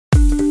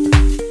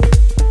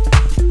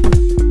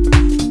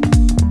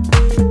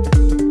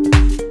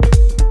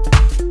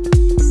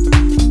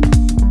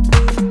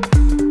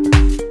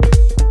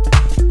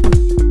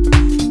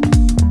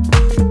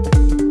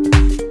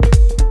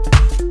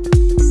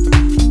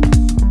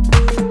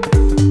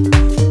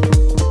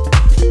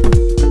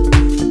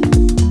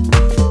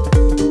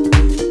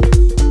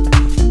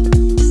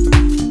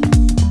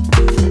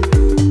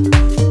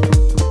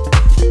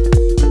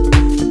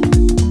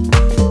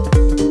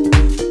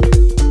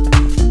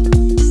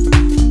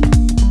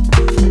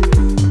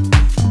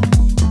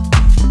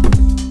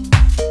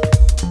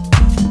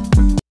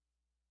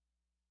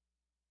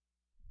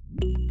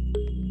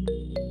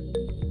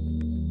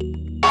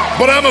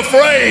I'm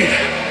afraid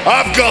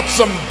I've got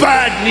some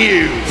bad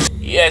news.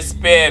 Yes,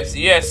 babes.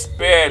 Yes,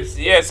 babes.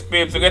 Yes,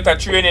 babes. We get a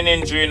training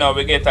injury now.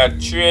 We get a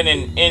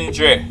training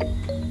injury.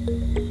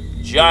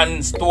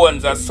 John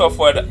Stones has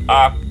suffered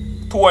a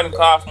torn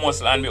calf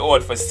muscle and be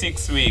out for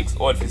 6 weeks.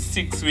 Out for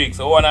 6 weeks.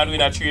 So one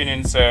doing a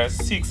training, sir.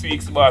 6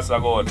 weeks, boss, I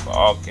go out for.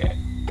 Okay.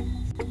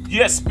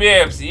 Yes,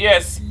 babes.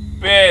 Yes,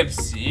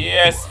 babes.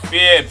 Yes,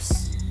 babes.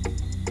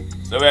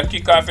 So we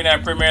kick off in our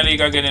Premier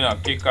League again, you know.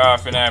 Kick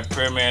off in our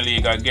Premier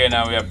League again,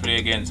 and we are play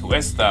against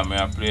West Ham. We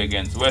are play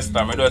against West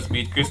Ham. We just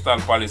beat Crystal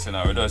Palace, you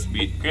know. We just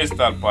beat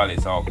Crystal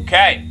Palace.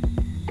 Okay.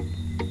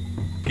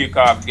 Kick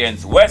off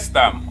against West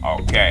Ham.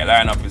 Okay.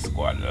 Line up the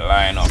squad.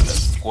 Line up the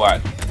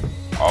squad.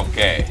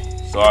 Okay.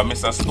 So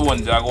Mr.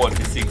 Stones, I go out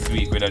for 6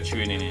 weeks with a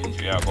training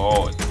injury. I go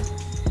out.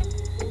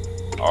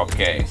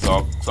 Okay.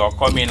 So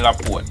come in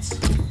Laporte.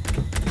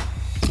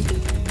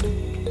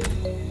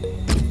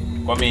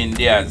 Come in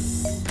Diaz.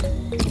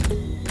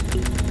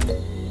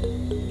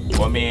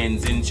 Come in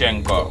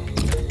Zinchenko.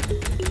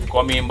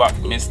 Come in back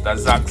Mr.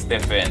 Zach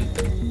Stephen.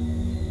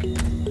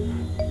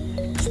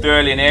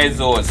 Sterling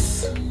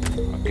Jesus.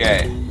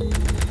 Okay.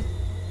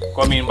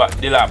 Come in back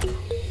Dilap.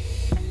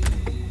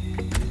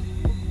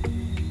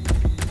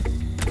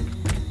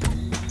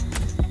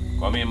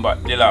 Come in back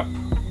Dilap.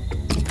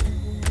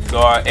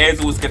 So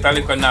Jesus get a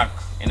little knock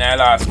in the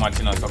last match,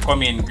 you know. So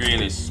come in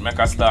Grealish. Make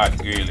a start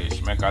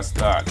Grealish. Make a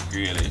start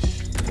Grealish.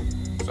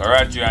 So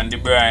Roger and De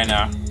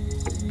Bruyne.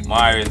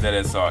 Mario is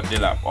there, so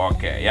Dilap.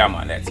 Okay, yeah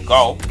man, let's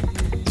go.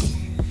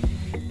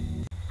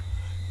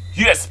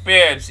 Yes,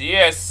 babes.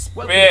 Yes,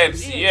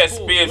 babes. Yes,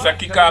 babes. A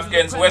kick off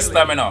against West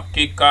Ham, you know.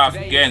 Kick off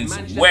against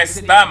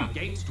West Ham.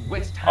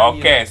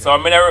 Okay, so I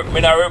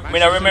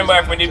remember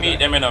if we did beat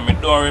them, you know. I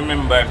don't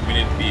remember if we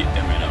did beat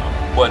them, you know.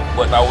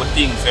 But I would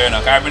think so, you know.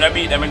 Because I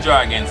beat them and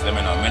draw against them,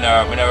 you know. I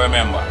don't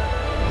remember.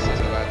 This is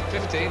about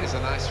 15. It's a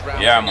nice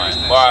round. Yeah,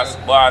 man.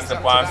 Boss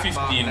upon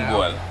 15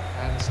 goal.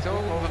 And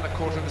still more than a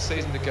quarter of the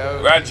season to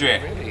go. Rodri.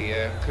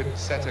 Really could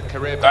set a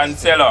career.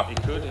 Cancelo. He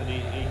could, and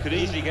he could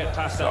easily get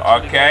past that.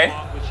 Okay.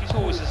 Mark, which is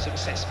always a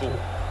successful,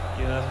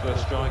 for a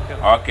striker.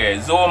 Okay,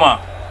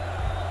 Zuma.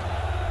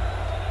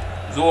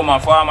 Zuma,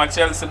 former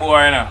Chelsea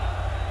boy, you know.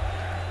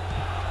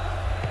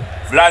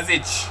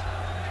 Vlasic.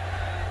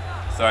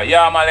 So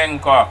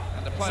Yarmolenko.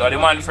 So the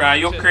man from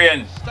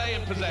Ukraine. Stay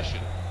in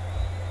possession.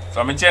 So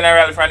I'm a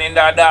general from in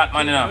that dark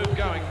man, you know.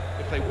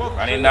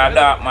 And in that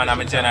dark man, I'm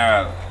a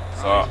general.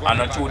 So I'm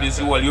not through this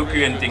whole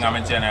Ukraine thing, I'm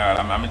a general.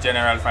 I'm a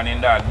general fan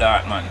in that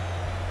dark man.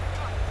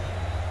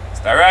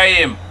 Mr.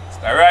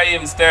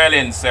 Raheem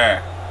Sterling,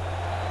 sir.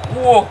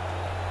 Whoa.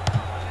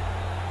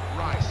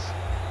 Rice.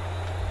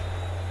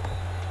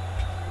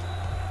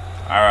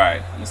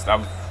 Alright,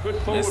 Mr.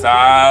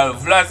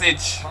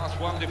 Vlasic. Pass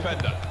one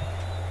defender.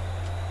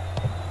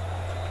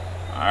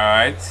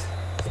 Alright.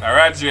 Mr.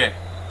 Rodri.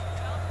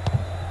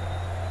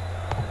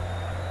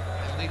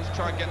 Need to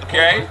try and get the ball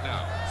Okay. back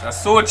now. Mr.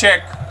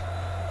 Soucek.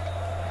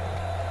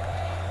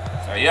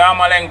 So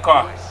Yarmolenko.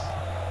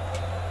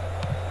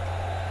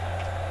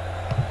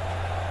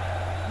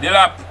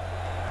 Dilap.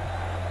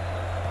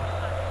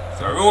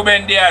 So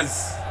Ruben Diaz.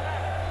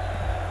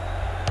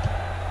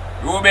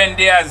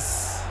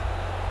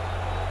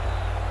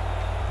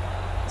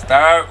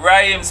 Mr.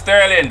 Raheem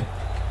Sterling.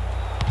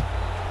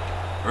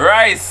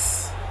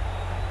 Rice.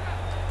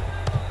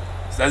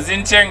 Mr.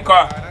 Zinchenko.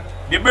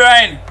 De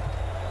Bruyne.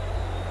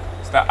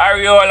 Mr.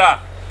 Areola.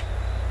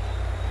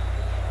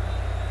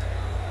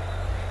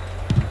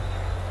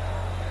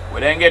 We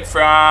then get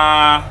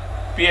from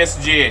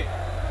PSG.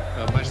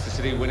 Manchester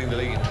City winning the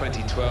league in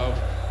 2012,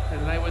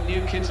 and they were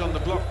new kids on the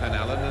block then,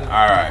 Alan. And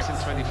Alright. since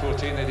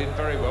 2014, they did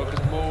very well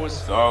because more was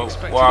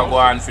expected. So, go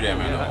on for them,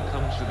 you Yeah, know. that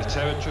comes with the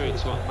territory.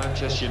 It's what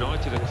Manchester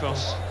United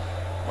across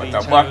What the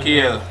a back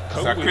heel.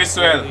 cope Sir with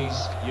Chriswell. all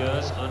these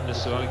years under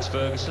Sir Alex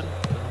Ferguson.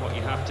 And what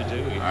you have to do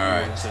if you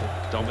want to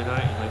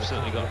dominate, and they've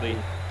certainly got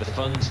the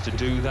funds to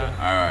do that.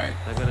 Alright.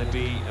 They're going to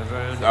be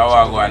around So how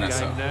are we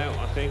game now,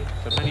 I think,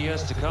 for many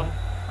years to come.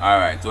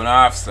 Alright, don't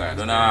offside.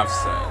 Judged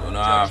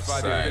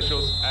by the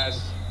officials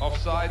as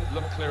offside,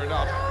 look clear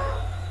enough.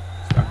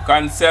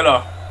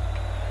 Cancelo.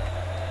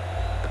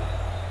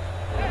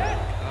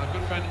 Our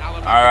good friend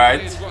Alan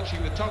Alright. is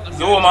watching the Tottenham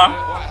Zuma. game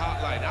at White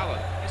Hart Lane. Alan.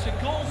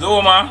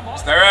 Zuma.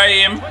 Mr.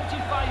 Raheem.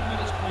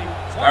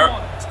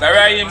 Mr.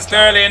 Raheem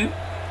Sterling.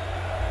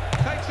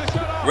 Takes the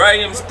shot off.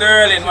 Raheem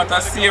Sterling. What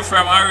a save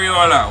from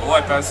Areola.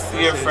 What a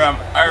save from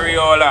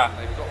Areola.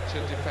 They've got to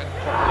defend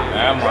properly.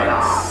 Yeah,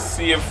 man.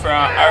 Save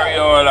from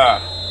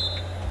Areola.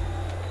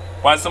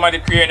 Pan somebody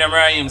cranium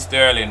Raheem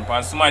Sterling.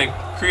 Pan somebody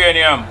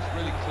cranium.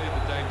 Really cleared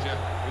the danger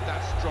with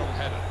that strong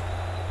header.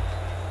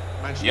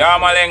 Manchester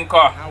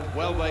Yarmolenko. City, how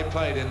well they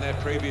played in their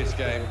previous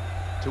game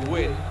to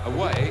win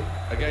away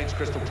against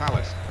Crystal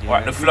Palace.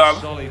 What, the good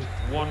flog? Solid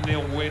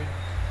 1-0 win.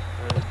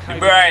 De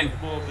Bruyne.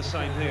 More of the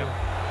same here.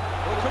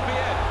 Well, it could be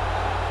it.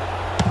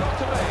 Not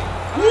to be.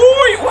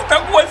 Ooh, what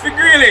a goal for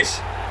Grealish.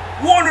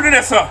 100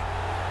 there, sir.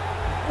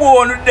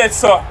 100 there,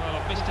 sir. Well,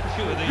 I've missed a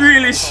few of these.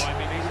 Grealish.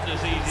 Time. It isn't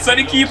as easy So as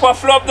the it keeper looks.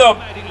 flopped up.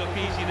 Made it look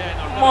easy then.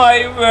 I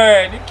My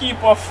word, the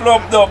keeper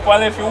flubbed up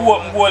and left you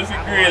open goal for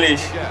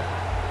Grealish.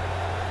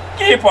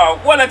 Keeper,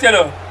 what I tell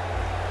you?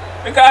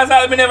 Because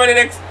I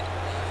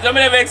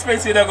never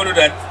expect you to go do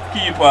that,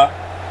 keeper.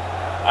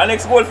 And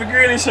next goal for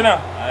Grealish, you know.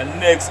 And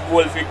next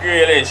goal for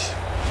Grealish.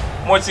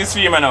 Much is for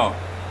him now.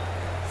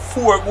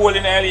 4 goals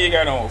in the league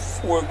now.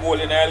 4 goals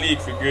in the league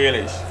for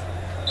Grealish.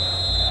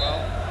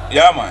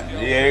 Yeah, man.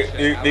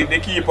 The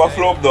keeper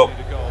flubbed up.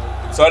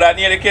 So that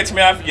nearly catch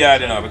me off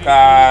guard, you know,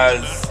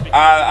 because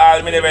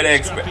I'll never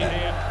expect that.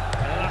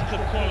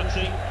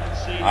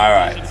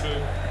 Alright.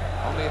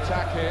 On the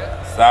attack here.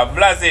 So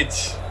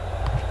Vlasic.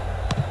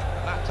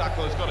 That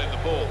tackle has got in the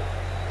ball.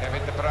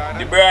 Kevin De Bruyne.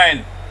 De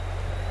Bruyne.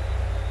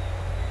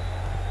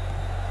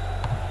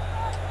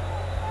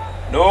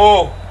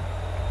 No.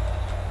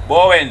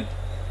 Bowen.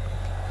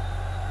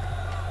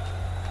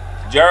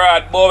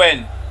 Gerard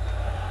Bowen.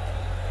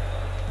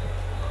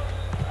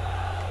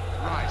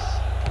 Rice.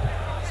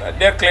 So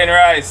Declan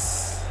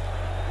Rice.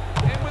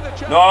 In with a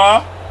chance.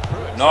 No.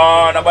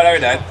 No, no bother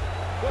with that.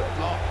 Good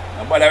block.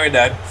 No bother with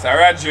that. So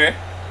Rodri.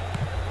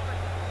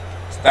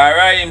 Star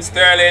Raheem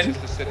Sterling.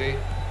 Manchester City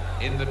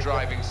in the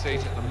driving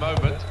seat at the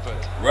moment,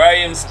 but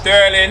Raheem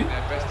Sterling.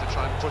 their best to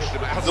try and push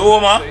them out.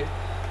 Zuma. Of the seat.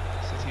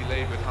 City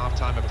lead with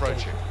half-time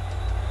approaching.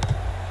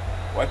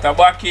 What a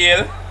back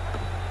heel.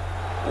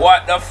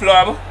 What the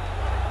flub.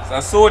 So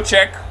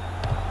Souček.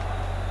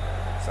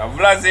 So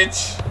Vlasic.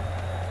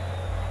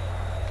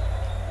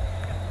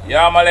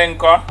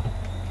 Yarmolenko.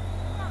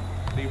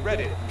 He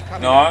read it.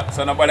 No,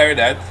 so no bother with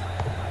that.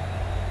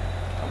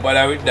 No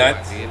bother with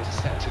that. The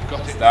interceptor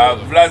got it. So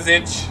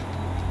Vlasic.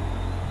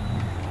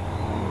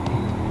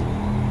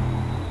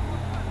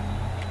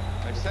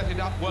 They've set it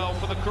up well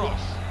for the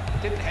cross.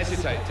 Didn't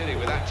hesitate, did he,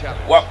 with that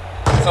challenge? What?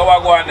 So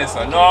what go on this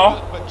one?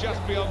 No. But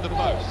just beyond the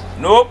post.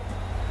 Nope.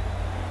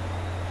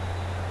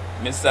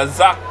 Mr.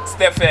 Zach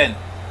Stephen.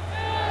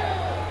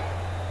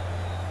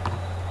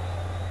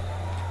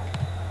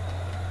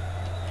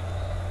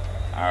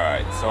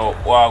 Alright, so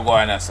what go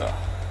on this one?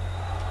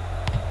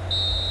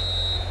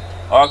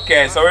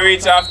 Okay, so we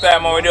reach half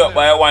time and we do up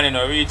by 1, you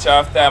know. Reach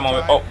half time and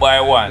we up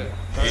by 1.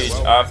 Reach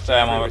half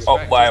time and we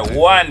up by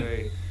 1.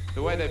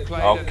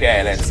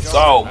 Okay, let's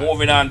go.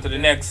 Moving on to the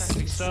next,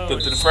 to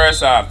the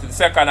first half, to the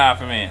second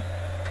half, I mean.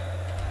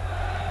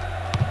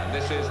 And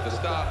this is the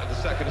start of the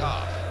second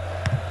half.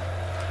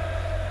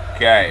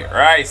 Okay,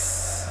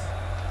 Rice.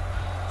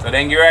 So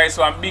then give Rice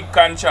one big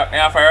contract.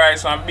 Now for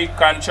Rice one big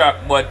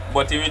contract,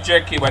 but he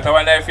reject it. But I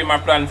wonder if he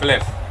might plan for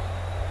left.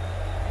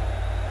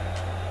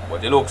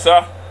 But it looks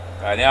so.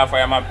 And they offer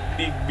him a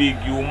big,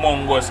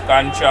 humongous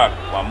contract.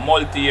 A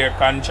multi-year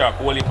contract,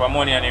 whole heap of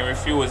money, and he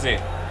refuse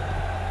it.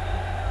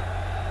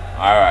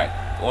 Alright.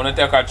 I want to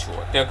take a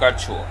throw. Take a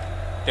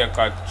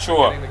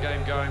throw. Getting the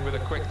game going with a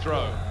quick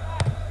throw.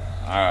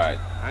 Alright.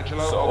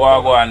 Angelo. So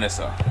what go on this,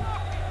 sir?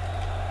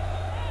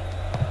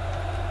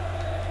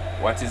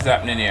 What is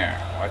happening here?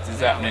 What is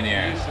happening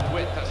here?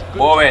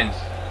 Bowen.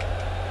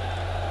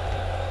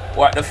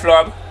 What the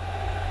flub?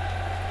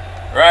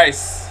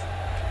 Rice.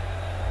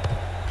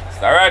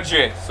 So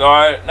Rodri. So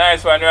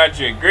nice one,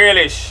 Rodri.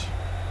 Grealish.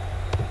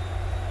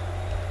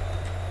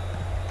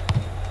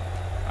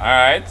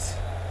 Alright.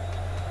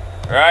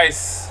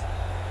 Rice.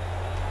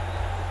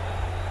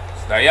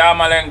 So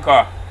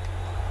Yarmolenko.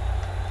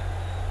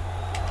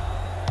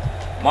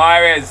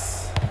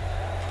 Mahrez.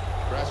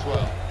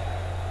 Braswell.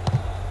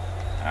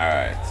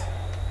 Alright.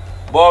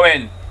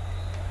 Bowen.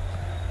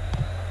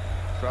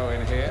 Throw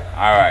in here.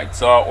 Alright,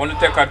 so I want to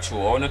take a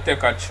throw.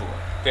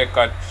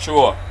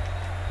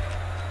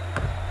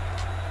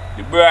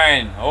 De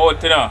Bruyne. Oh,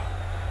 you know.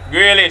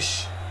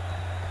 Grealish.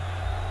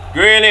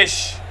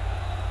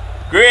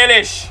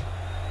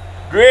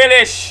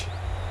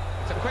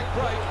 It's a quick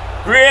break.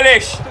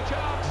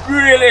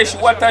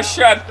 Grealish, what a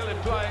shot. Still in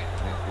play.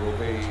 It will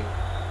be a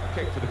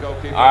kick for the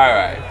goalkeeper.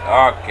 Alright,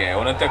 okay. I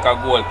want to take a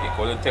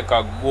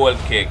goal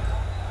kick.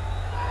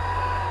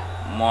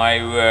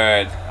 My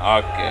word.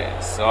 Okay,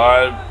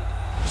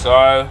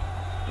 so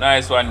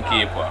nice one,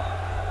 keeper.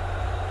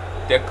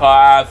 Take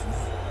off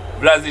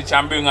Vlasic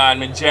and bring on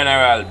my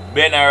general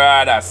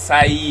Benarada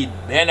Saeed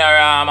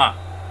Benarama.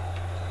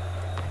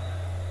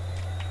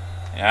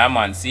 Yeah,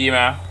 man, see,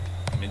 man.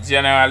 My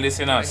general,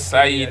 listen up,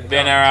 Saeed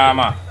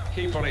Benarama.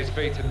 Keep on his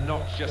feet and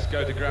not just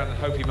go to ground and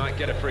hope he might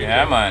get a free kick.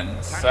 Yeah,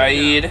 man,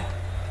 Saeed.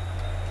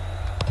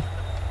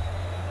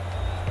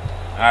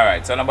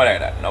 Alright, so no bother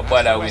with that. No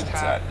bother with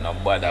that. I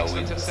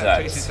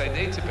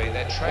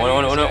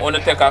want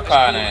to take a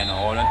corner, you know.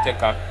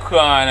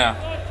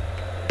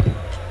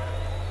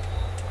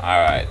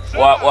 Alright,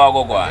 what go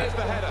on?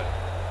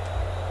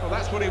 Well,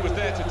 that's what he was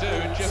there to do.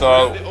 Just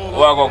So,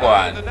 what go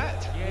on?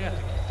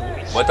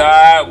 But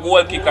our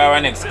goal kicker our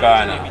next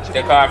corner.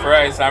 Take off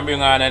Rice and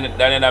bring on the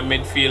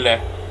midfielder.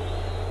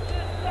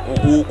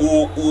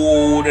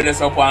 Who did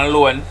this up on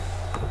loan?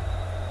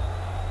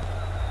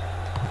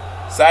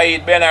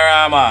 Saeed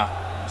Benarama.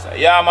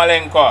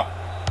 Yarmolenko.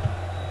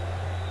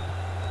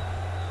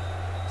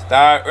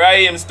 Start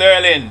Raheem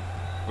Sterling.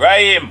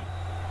 Raheem.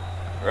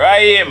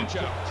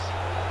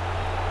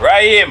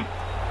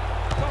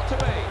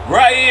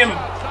 Raheem!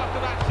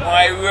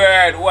 My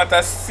word, what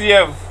a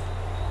save!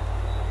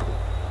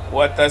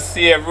 What a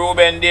save,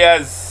 Ruben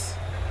Diaz.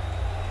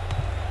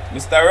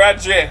 Mr.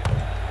 Rodri.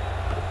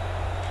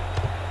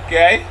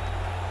 Okay.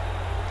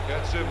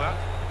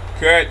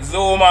 Kurt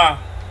Zuma.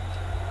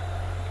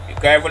 You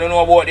can't even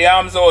know about the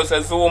arms out, so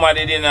Zuma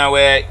did in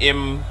where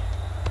him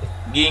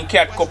getting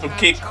cat couple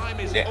kick.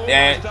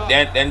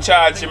 Then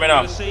charge him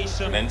enough.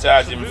 Then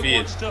charge him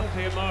field.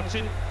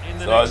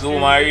 So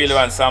Zuma really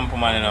want sample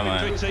man, you know,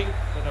 man.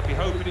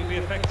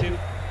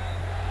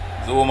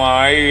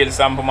 Zuma real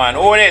sample man.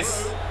 Oh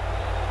this!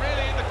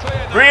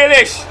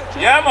 Grealish!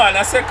 Yeah man,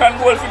 a second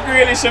goal for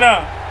Grealish, you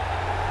know.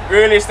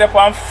 Grealish step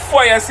on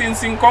fire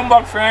since he come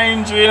back from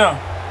injury, you know.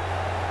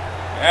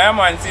 Yeah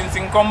man, since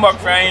he come back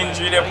from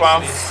injury, they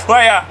on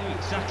fire.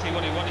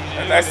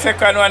 That's the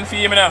second one for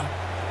him, you know.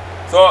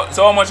 So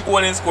how much goal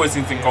he scored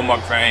since he come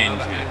back from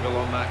injury?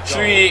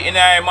 3 in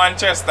a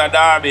Manchester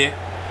derby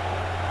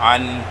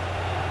and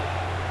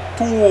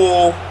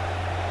 2.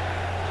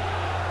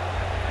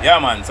 Yeah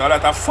man, so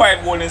that's a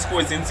 5 goal in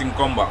score since he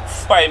come back.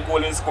 5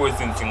 goal in score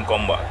since he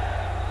come back.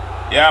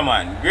 Yeah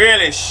man,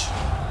 Grealish.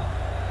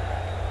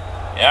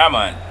 Yeah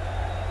man.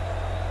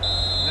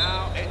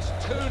 Now it's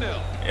 2-0.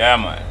 Yeah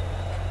man.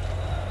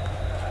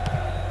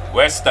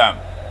 West Ham.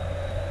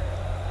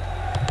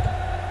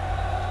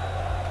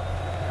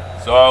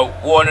 So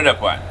Warner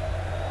Depan.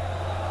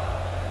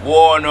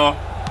 Warner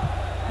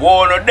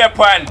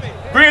Depan.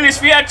 Grealish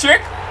for your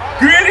trick.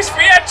 Grealish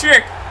for your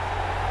trick.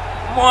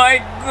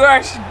 My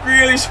gosh,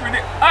 Grealish for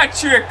the hat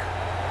trick.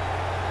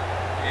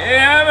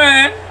 Yeah,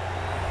 man.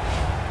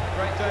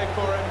 Great day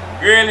for him.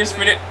 Grealish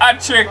for the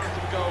hat trick.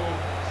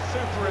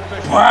 Super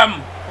efficient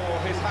Bam. for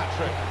his hat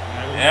trick.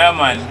 Yeah,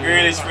 man.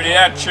 Grealish for the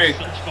hat trick.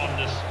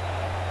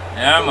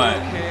 Yeah, man.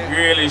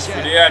 Grealish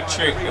for the hat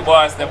trick. The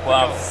boss step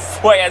on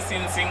fire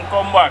since he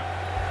come back.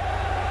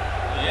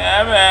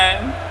 Yeah,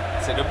 man.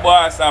 So the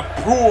boss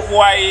approve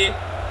why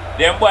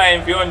them buy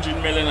him for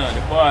 100 million.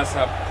 The boss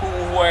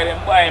approve why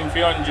them buy him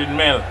for 100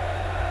 mil.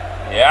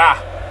 Yeah.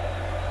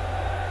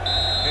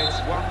 It's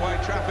one-way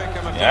traffic,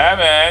 I'm afraid. Yeah,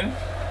 man.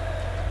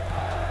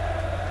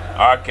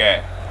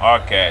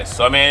 Okay.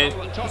 So me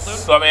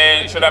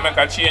should I make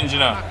a change, you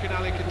know?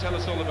 McInally can tell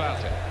us all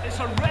about it. It's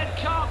a red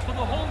card for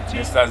the home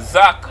team. Mr.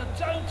 Zach.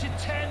 They're down to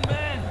 10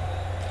 men.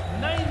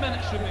 9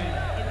 minutes remain.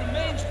 It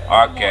remains.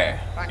 Okay.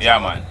 Yeah,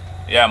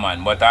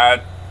 man.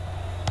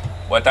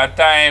 But at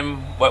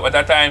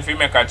time for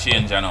make a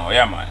change, you know.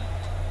 Yeah, man.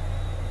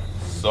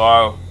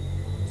 So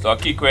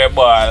kick away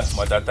ball,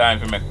 but at time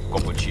for make a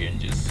couple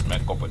changes.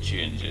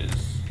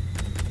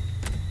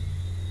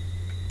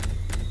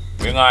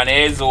 Bring on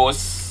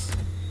Jesus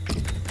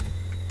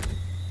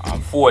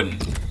and Foden.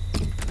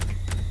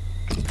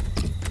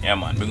 Yeah,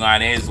 man. Bring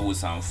on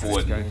Jesus and It's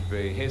Foden. going to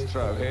be his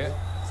throw here.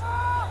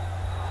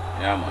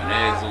 Yeah,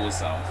 man.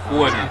 Jesus and He's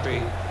Foden. happy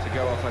to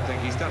go off. I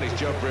think he's done his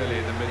job really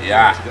in the midfield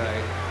Yeah.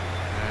 today.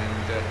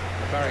 And a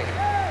very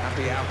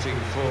happy outing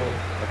for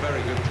a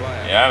very good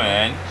player. Yeah,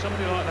 man.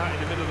 Somebody like that in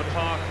the middle of the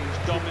park who's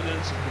dominant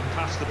and can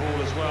pass the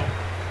ball as well.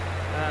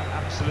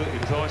 Absolutely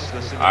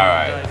priceless in the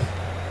Alright. day.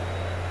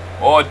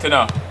 Oh,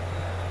 Tina.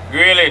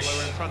 Grealish. Well,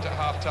 we're in front at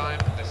half-time.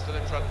 They're still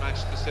in front,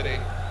 Manchester City.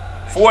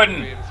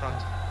 Foden. Be in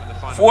front when the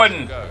final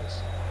Foden. whistle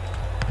goes.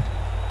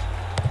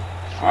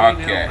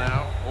 Okay. 3-0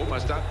 now,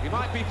 almost done. He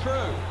might be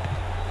through.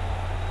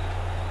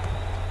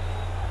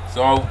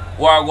 So,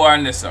 what go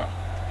on this, sir?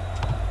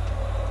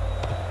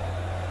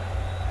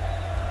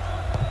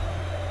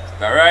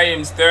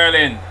 Raheem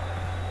Sterling.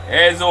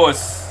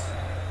 Jesus.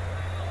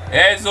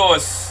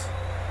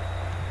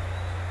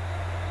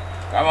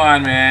 Come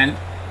on, man.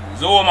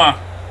 Zuma.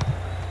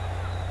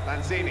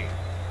 Lanzini.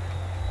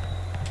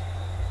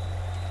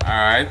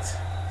 Alright.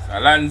 So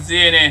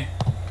Lanzini.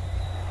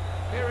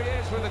 Here he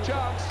is with a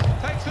chance.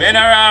 Takes the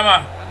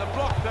Benarama. and the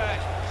block there.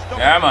 Stopping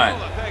Yeah, the man.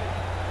 ball, I think.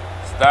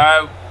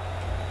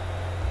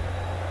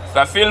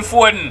 Star Phil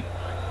Foden.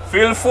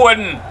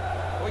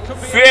 Oh, he could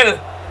be Phil.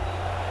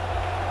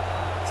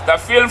 Star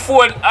Phil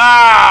Foden.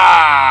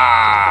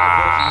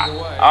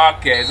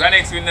 Okay, so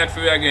next win that for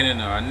you again, you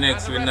know.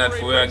 Next win that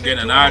for you again,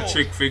 and our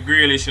trick for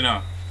Grealish, you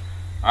know.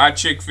 Our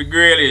trick for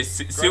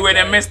Grealish. See where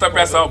they messed up,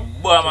 that's up.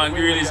 Bam, and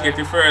Grealish get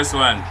the first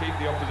one. keep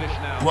the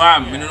opposition out.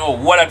 Bam, you don't know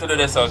what to do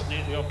this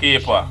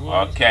keeper.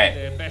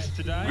 Okay.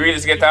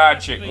 Grealish get our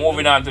trick.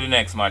 Moving on to the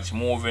next match.